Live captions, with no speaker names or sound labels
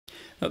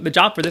The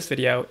job for this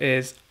video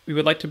is we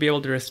would like to be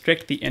able to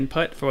restrict the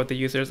input for what the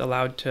user is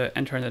allowed to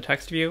enter in the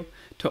text view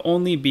to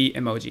only be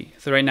emoji.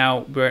 So right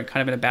now we're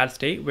kind of in a bad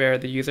state where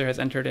the user has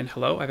entered in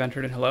hello, I've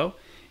entered in hello,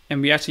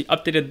 and we actually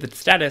updated the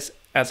status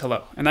as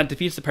hello. And that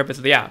defeats the purpose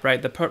of the app,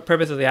 right? The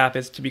purpose of the app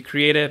is to be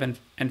creative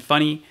and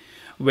funny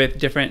with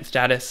different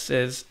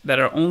statuses that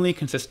are only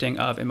consisting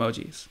of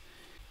emojis.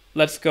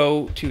 Let's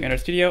go to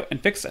Android Studio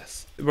and fix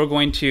this. We're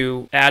going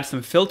to add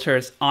some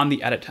filters on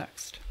the edit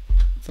text.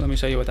 So let me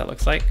show you what that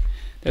looks like.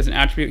 There's an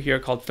attribute here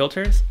called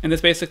filters, and this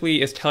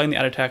basically is telling the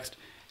edit text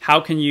how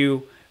can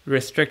you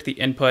restrict the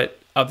input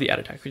of the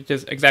edit text, which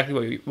is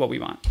exactly what we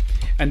want.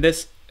 And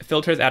this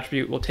filters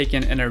attribute will take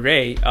in an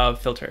array of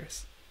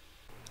filters.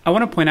 I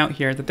want to point out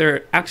here that there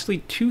are actually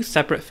two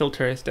separate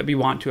filters that we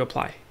want to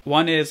apply.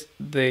 One is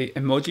the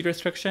emoji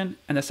restriction,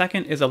 and the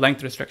second is a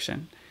length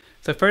restriction.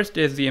 So first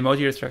is the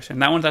emoji restriction.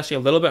 That one's actually a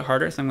little bit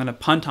harder, so I'm going to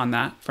punt on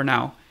that for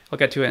now. I'll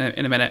get to it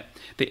in a minute.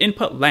 The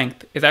input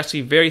length is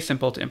actually very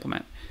simple to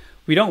implement.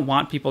 We don't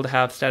want people to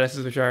have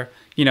statuses which are,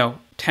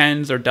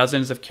 tens or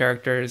dozens of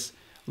characters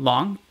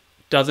long,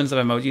 dozens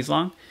of emojis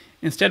long.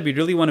 Instead, we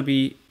really want to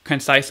be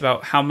concise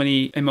about how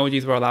many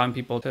emojis we're allowing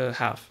people to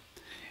have.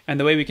 And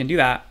the way we can do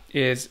that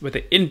is with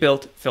an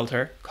inbuilt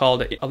filter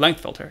called a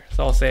length filter.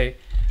 So I'll say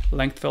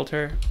length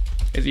filter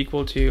is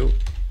equal to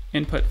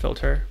input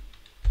filter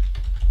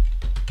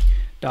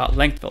dot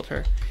length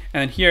filter.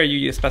 And then here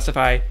you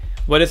specify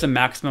what is the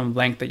maximum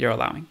length that you're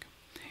allowing.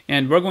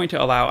 And we're going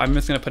to allow, I'm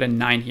just going to put in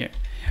 9 here.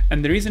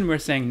 And the reason we're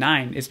saying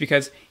 9 is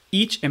because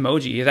each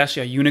emoji is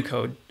actually a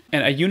Unicode.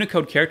 And a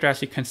Unicode character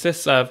actually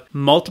consists of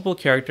multiple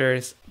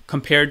characters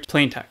compared to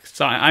plain text.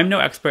 So I'm no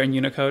expert in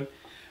Unicode.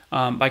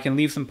 I can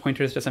leave some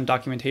pointers to some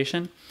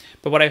documentation.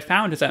 But what I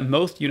found is that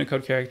most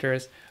Unicode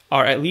characters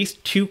are at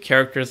least 2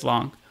 characters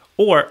long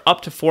or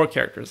up to 4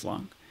 characters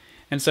long.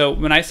 And so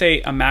when I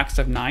say a max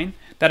of 9,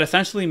 that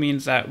essentially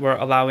means that we're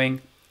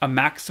allowing a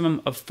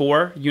maximum of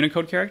 4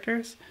 Unicode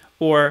characters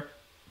or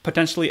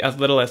potentially as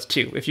little as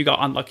 2 if you got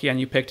unlucky and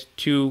you picked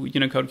 2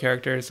 Unicode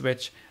characters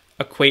which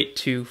equate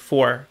to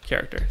 4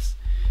 characters.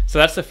 So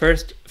that's the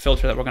first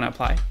filter that we're going to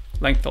apply,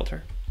 length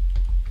filter.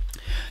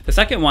 The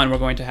second one we're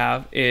going to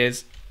have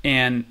is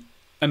an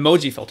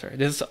emoji filter.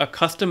 This is a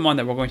custom one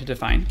that we're going to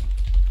define.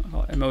 I'll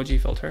call it emoji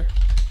filter.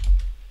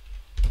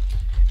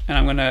 And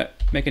I'm going to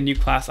make a new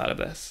class out of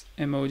this,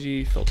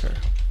 emoji filter.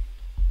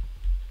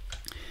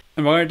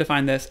 And we're going to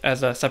define this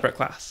as a separate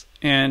class.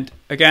 And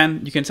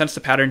again, you can sense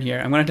the pattern here.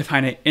 I'm going to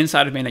define it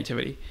inside of main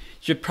activity. You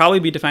should probably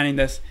be defining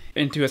this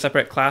into a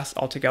separate class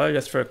altogether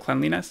just for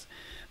cleanliness.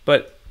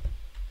 But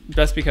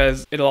just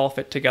because it'll all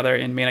fit together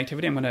in main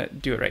activity, I'm going to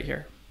do it right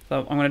here.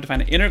 So I'm going to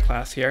define an inner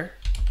class here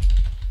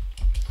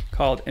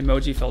called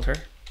emoji filter.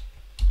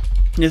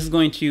 And this is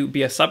going to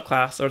be a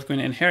subclass, or it's going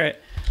to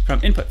inherit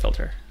from input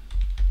filter.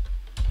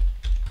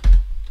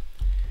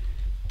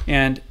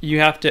 And you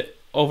have to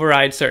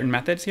override certain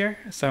methods here.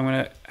 So I'm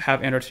going to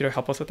have Android Studio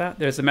help us with that.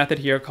 There's a method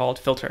here called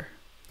filter.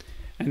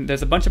 And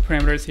there's a bunch of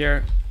parameters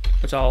here,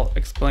 which I'll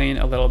explain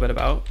a little bit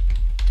about.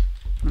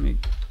 Let me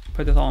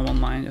put this all in one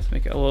line, just to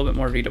make it a little bit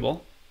more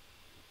readable.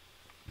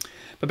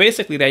 But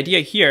basically the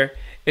idea here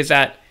is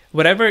that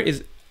whatever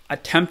is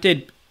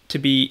attempted to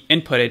be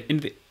inputted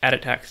into the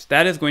edit text,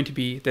 that is going to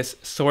be this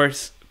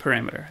source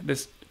parameter,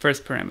 this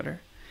first parameter.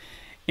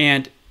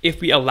 And if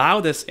we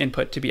allow this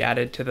input to be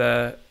added to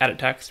the edit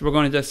text, we're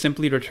going to just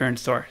simply return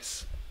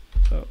source.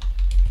 So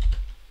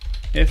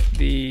if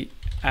the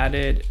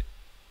added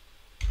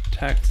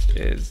text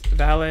is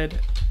valid,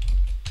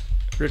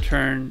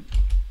 return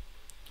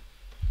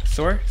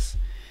source.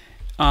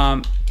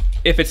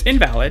 If it's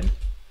invalid,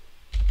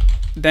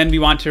 then we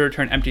want to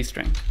return empty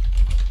string.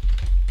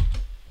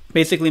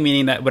 Basically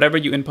meaning that whatever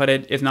you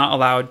inputted is not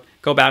allowed,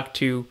 go back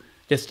to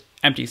just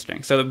empty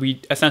string, so that we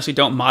essentially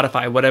don't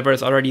modify whatever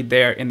is already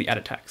there in the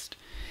edit text.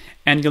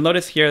 And you'll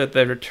notice here that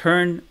the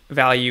return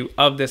value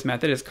of this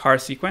method is char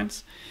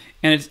sequence,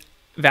 and it's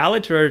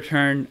valid to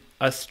return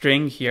a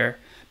string here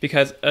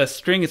because a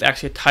string is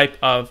actually a type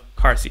of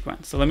char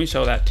sequence. So let me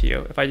show that to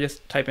you. If I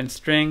just type in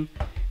string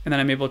and then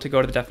I'm able to go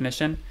to the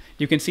definition,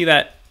 you can see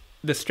that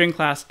the string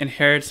class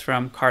inherits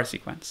from char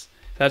sequence.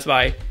 So that's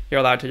why you're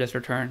allowed to just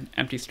return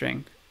empty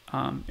string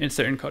in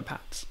certain code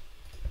paths.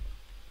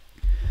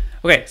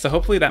 Okay, so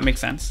hopefully that makes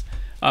sense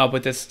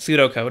with this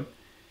pseudocode.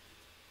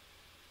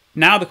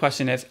 Now the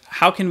question is,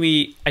 how can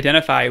we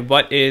identify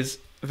what is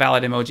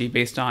valid emoji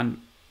based on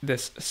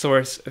this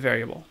source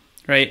variable,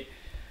 right?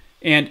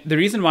 And the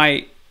reason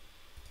why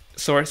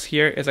source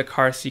here is a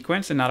char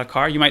sequence and not a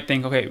char, you might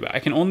think, okay, I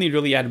can only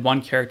really add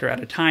 1 character at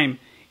a time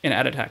in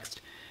edit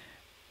text.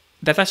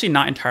 That's actually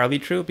not entirely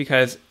true,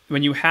 because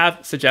when you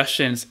have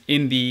suggestions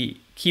in the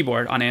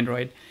keyboard on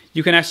Android,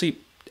 you can actually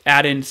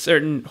add in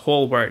certain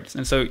whole words.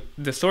 And so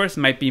the source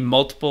might be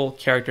multiple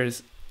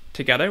characters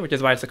together, which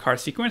is why it's a char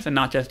sequence and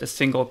not just a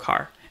single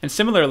char. And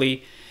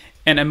similarly,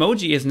 an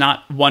emoji is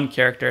not 1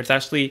 character, it's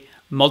actually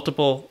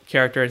multiple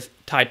characters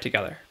tied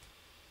together.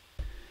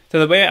 So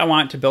the way I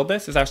want to build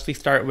this is actually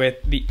start with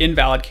the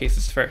invalid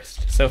cases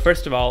first. So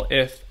first of all,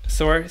 if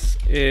source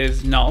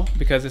is null,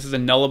 because this is a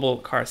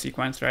nullable car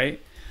sequence,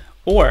 right?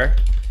 Or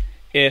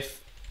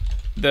if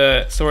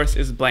the source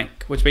is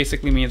blank, which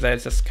basically means that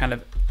it's just kind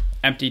of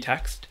empty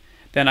text,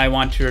 then I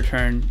want to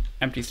return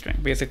empty string.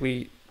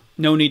 Basically,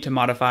 no need to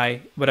modify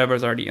whatever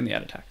is already in the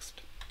edit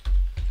text.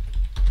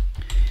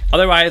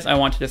 Otherwise, I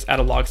want to just add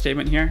a log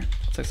statement here.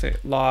 So I say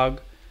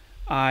log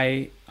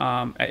I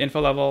at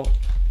info level,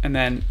 and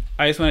then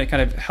I just want to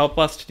kind of help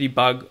us to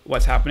debug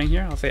what's happening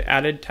here. I'll say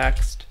added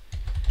text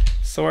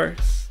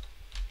source.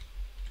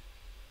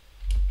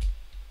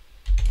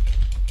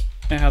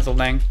 It has a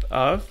length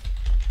of,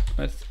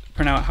 let's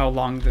print out how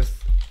long this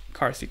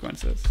car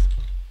sequence is.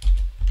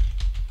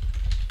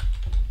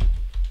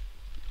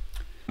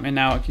 And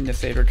now I can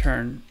just say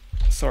return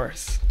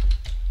source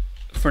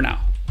for now.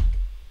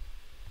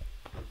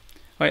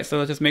 All right, so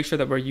let's just make sure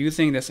that we're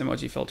using this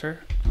emoji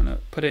filter. I'm gonna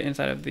put it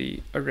inside of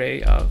the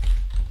array of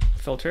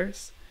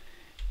filters.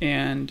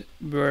 And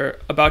we're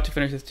about to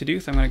finish this to do,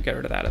 so I'm gonna get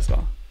rid of that as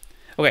well.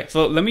 Okay,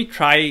 so let me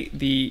try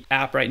the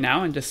app right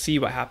now and just see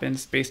what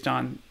happens based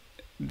on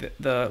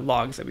the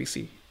logs that we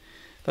see.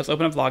 Let's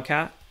open up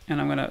logcat, and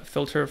I'm gonna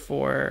filter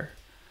for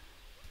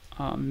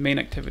main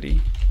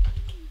activity.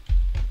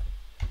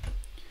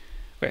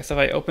 Okay, so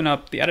if I open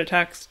up the edit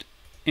text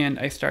and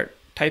I start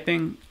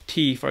typing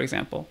T, for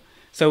example,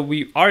 so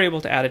we are able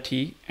to add a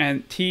T,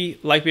 and T,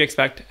 like we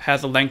expect,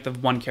 has a length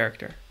of 1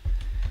 character.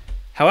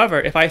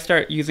 However, if I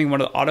start using one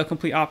of the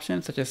autocomplete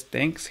options, such as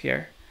thanks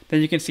here,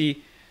 then you can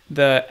see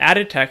the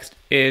added text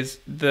is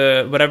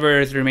the whatever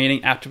is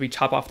remaining after we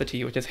chop off the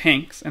T, which is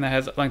Hanks, and that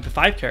has a length of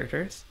 5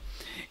 characters.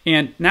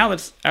 And now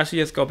let's actually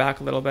just go back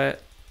a little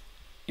bit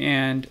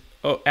and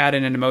add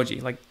in an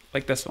emoji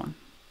like this one.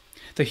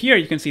 So here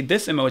you can see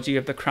this emoji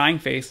of the crying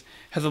face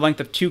has a length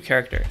of 2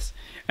 characters.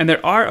 And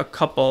there are a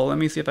couple, let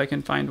me see if I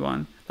can find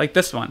one, like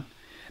this one.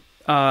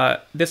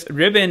 This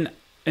ribbon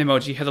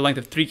emoji has a length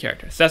of 3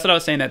 characters. So that's what I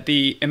was saying, that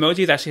the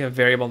emojis actually have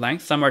variable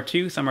length. Some are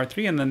 2, some are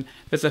 3, and then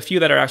there's a few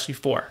that are actually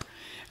 4.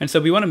 And so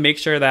we want to make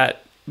sure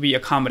that we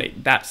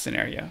accommodate that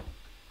scenario.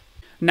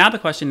 Now the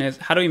question is,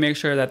 how do we make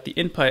sure that the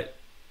input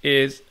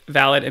is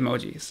valid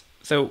emojis?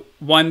 So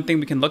one thing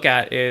we can look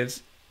at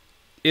is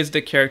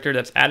the character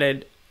that's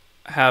added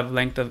have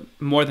length of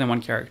more than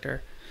 1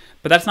 character?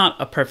 But that's not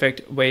a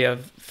perfect way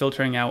of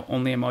filtering out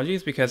only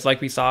emojis, because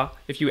like we saw,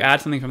 if you add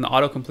something from the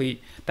autocomplete,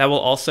 that will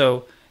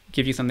also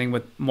give you something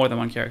with more than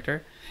 1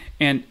 character.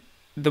 And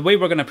the way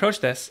we're going to approach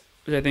this,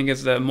 which I think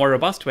is the more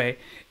robust way,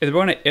 is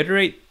we're going to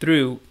iterate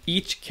through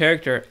each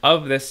character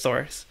of this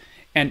source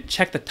and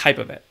check the type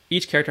of it.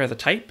 Each character has a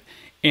type,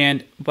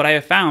 and what I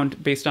have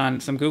found based on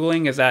some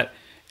Googling is that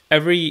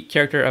every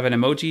character of an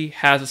emoji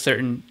has a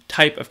certain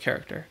type of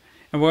character.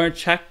 And we're going to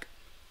check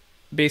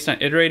based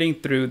on iterating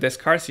through this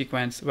car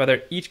sequence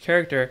whether each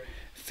character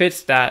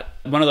fits that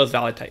one of those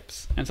valid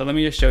types. And so let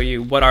me just show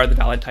you what are the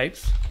valid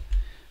types.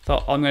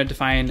 So I'm going to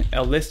define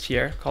a list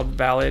here called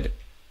valid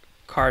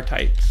car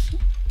types.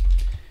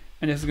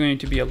 And this is going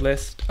to be a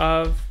list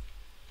of,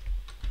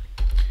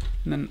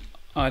 and then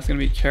it's going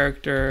to be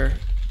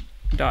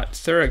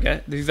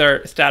character.surrogate. These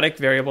are static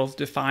variables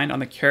defined on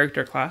the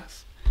character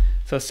class.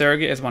 So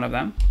surrogate is one of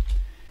them.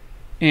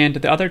 And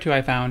the other 2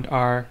 I found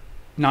are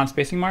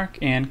non-spacing mark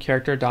and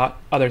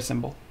character.other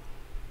symbol.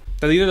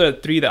 So these are the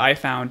 3 that I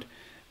found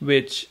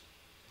which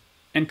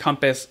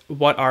encompass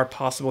what are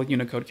possible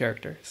Unicode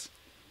characters.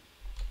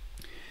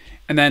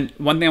 And then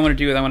one thing I want to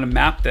do is I want to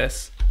map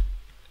this.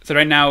 So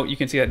right now you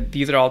can see that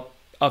these are all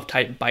of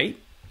type byte,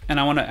 and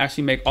I want to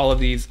actually make all of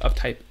these of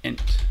type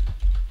int.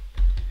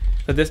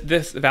 So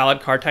this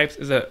valid car types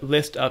is a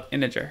list of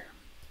integer.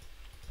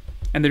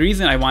 And the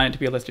reason I want it to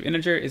be a list of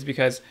integer is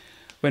because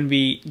when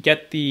we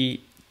get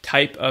the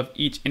type of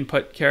each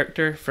input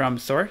character from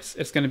source,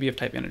 it's going to be of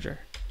type integer.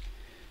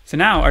 So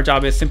now our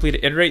job is simply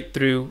to iterate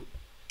through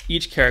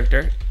each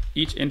character,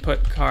 each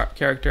input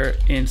character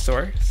in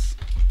source,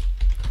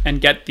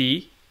 and get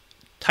the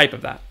type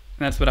of that.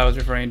 And that's what I was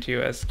referring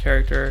to as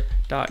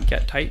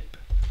character.getType.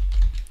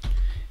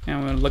 And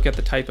I'm going to look at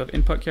the type of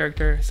input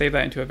character, save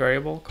that into a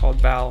variable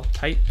called val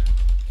type.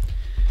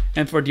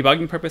 And for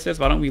debugging purposes,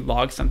 why don't we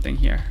log something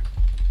here?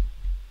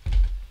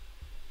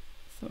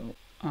 So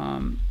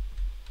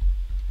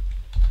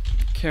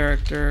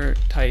character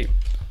type,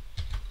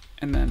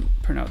 and then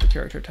print out the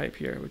character type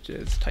here, which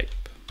is type.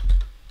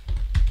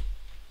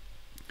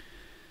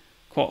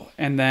 Cool.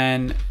 And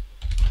then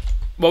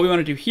what we want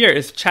to do here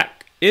is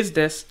check, is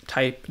this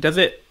type, does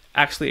it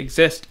actually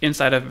exist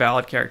inside of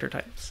valid character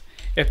types?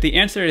 If the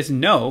answer is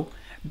no,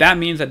 that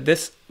means that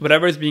this,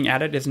 whatever is being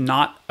added, is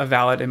not a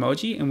valid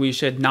emoji, and we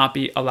should not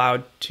be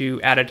allowed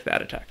to add it to the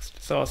edit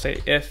text. So I'll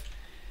say if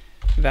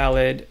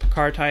valid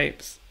car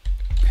types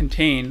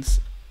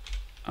contains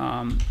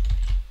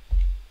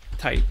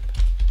type.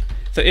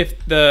 So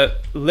if the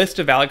list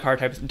of valid car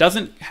types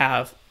doesn't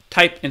have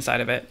type inside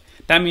of it,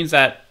 that means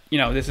that, you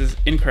know, this is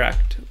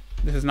incorrect.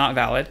 This is not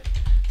valid.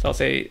 So I'll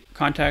say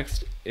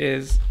context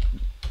is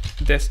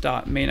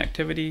this.main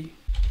activity.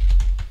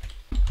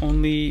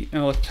 Only,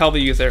 and we'll tell the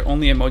user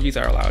only emojis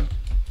are allowed.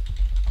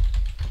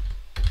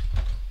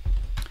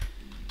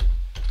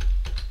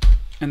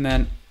 and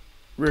then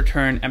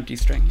return empty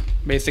string,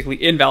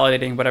 basically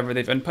invalidating whatever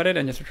they've inputted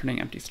and just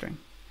returning empty string.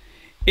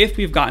 If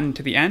we've gotten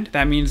to the end,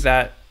 that means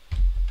that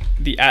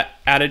the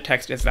added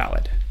text is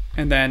valid.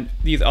 And then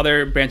these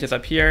other branches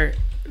up here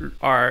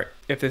are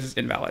if this is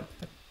invalid.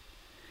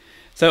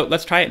 So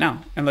let's try it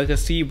now, and let's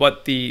just see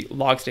what the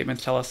log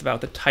statements tell us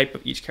about the type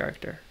of each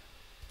character.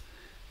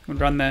 I'm gonna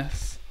run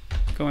this,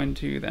 go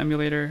into the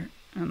emulator,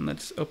 and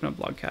let's open up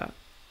logcat.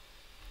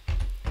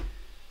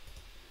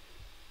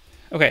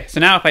 Okay, so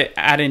now if I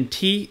add in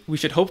T, we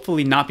should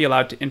hopefully not be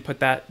allowed to input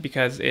that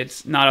because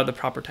it's not of the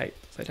proper type.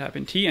 So I type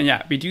in T, and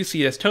yeah, we do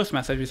see this toast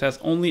message which says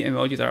only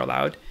emojis are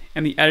allowed,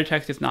 and the added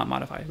text is not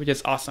modified, which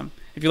is awesome.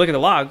 If you look at the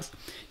logs,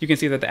 you can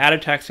see that the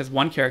added text has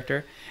one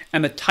character,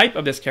 and the type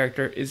of this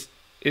character is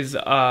 2.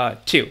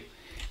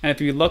 And if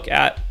you look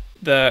at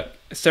the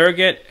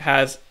surrogate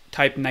has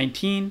type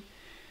 19,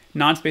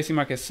 non-spacing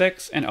mark is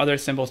 6, and other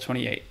symbols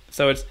 28.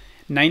 So it's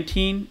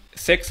 19,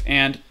 6,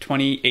 and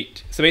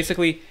 28. So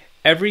basically,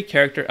 every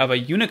character of a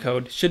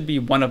Unicode should be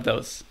one of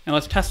those. And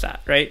let's test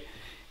that, right?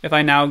 If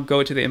I now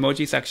go to the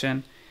emoji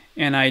section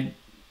and I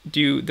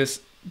do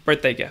this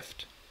birthday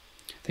gift.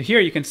 So here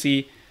you can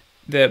see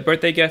the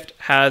birthday gift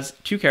has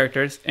 2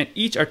 characters, and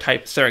each are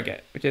type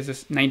surrogate, which is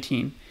this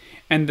 19.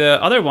 And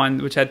the other one,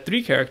 which had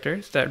 3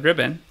 characters, that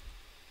ribbon,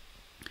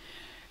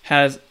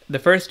 has the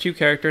first 2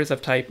 characters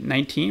of type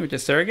 19, which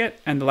is surrogate,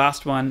 and the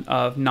last one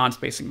of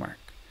non-spacing mark.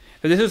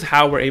 So this is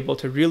how we're able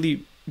to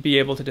really be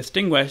able to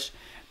distinguish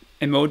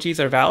emojis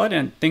are valid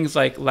and things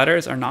like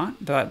letters are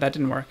not. That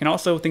didn't work. And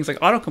also things like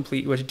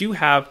autocomplete, which do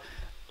have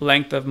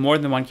length of more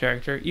than 1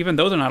 character, even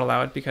those are not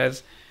allowed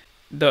because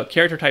the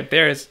character type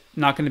there is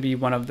not going to be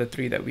one of the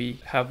 3 that we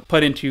have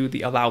put into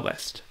the allow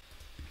list.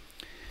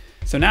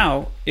 So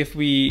now if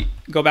we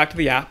go back to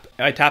the app,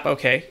 I tap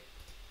OK.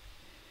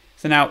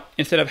 So now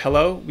instead of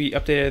hello, we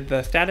updated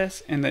the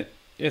status, and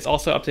it's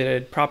also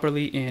updated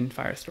properly in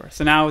Firestore.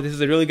 So now this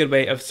is a really good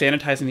way of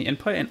sanitizing the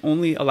input and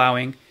only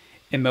allowing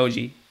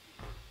emoji.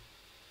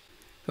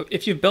 So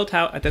if you've built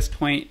out at this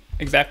point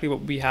exactly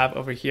what we have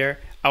over here,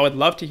 I would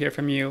love to hear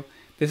from you.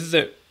 This is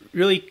a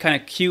really kind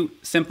of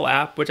cute, simple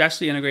app, which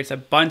actually integrates a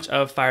bunch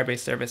of Firebase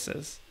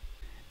services.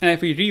 And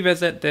if we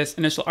revisit this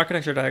initial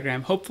architecture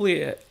diagram,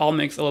 hopefully it all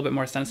makes a little bit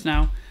more sense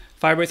now.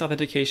 Firebase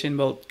Authentication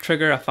will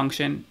trigger a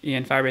function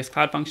in Firebase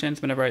Cloud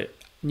Functions whenever a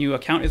new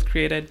account is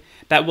created.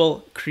 That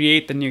will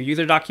create the new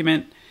user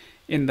document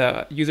in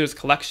the user's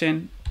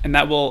collection, and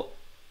that will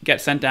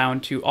get sent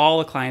down to all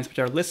the clients which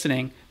are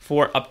listening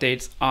for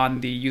updates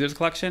on the user's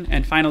collection.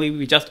 And finally,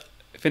 we just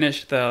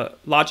finished the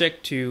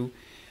logic to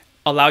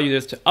allow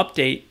users to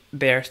update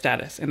their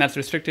status, and that's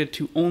restricted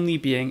to only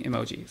being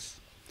emojis.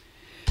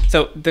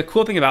 So the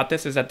cool thing about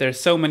this is that there's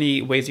so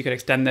many ways you could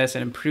extend this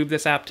and improve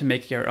this app to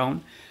make it your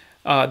own.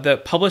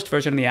 The published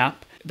version of the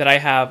app that I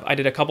have, I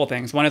did a couple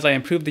things. One is I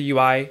improved the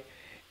UI,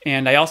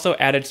 and I also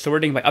added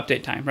sorting by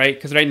update time, right?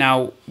 Because right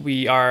now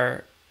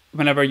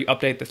whenever you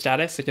update the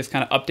status, it just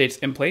kind of updates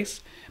in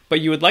place. But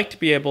you would like to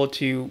be able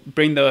to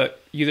bring the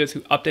users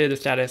who updated the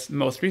status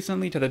most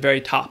recently to the very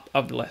top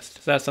of the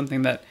list. So that's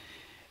something that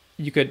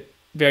you could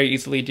very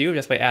easily do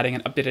just by adding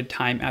an updated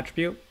time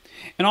attribute.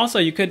 And also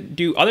you could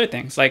do other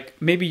things, like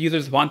maybe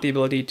users want the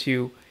ability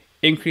to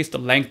increase the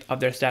length of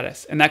their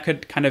status. And that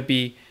could kind of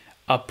be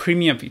a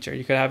premium feature.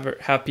 You could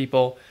have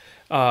people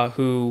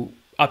who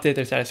update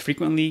their status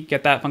frequently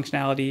get that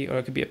functionality, or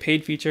it could be a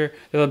paid feature.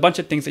 There's a bunch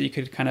of things that you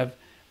could kind of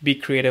be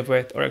creative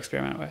with or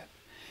experiment with.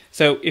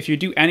 So if you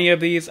do any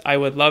of these, I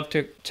would love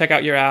to check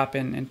out your app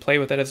and play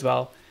with it as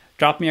well.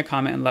 Drop me a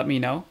comment and let me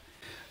know.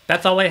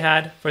 That's all I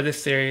had for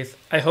this series.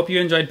 I hope you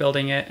enjoyed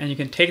building it, and you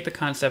can take the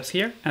concepts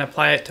here and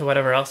apply it to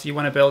whatever else you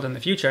want to build in the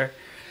future.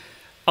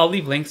 I'll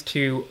leave links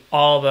to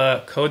all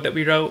the code that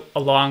we wrote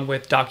along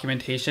with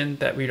documentation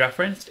that we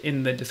referenced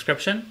in the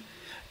description.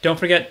 Don't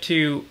forget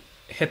to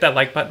hit that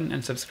like button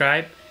and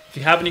subscribe. If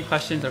you have any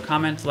questions or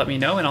comments, let me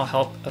know and I'll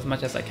help as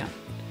much as I can.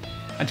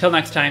 Until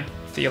next time,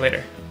 see you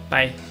later.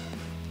 Bye.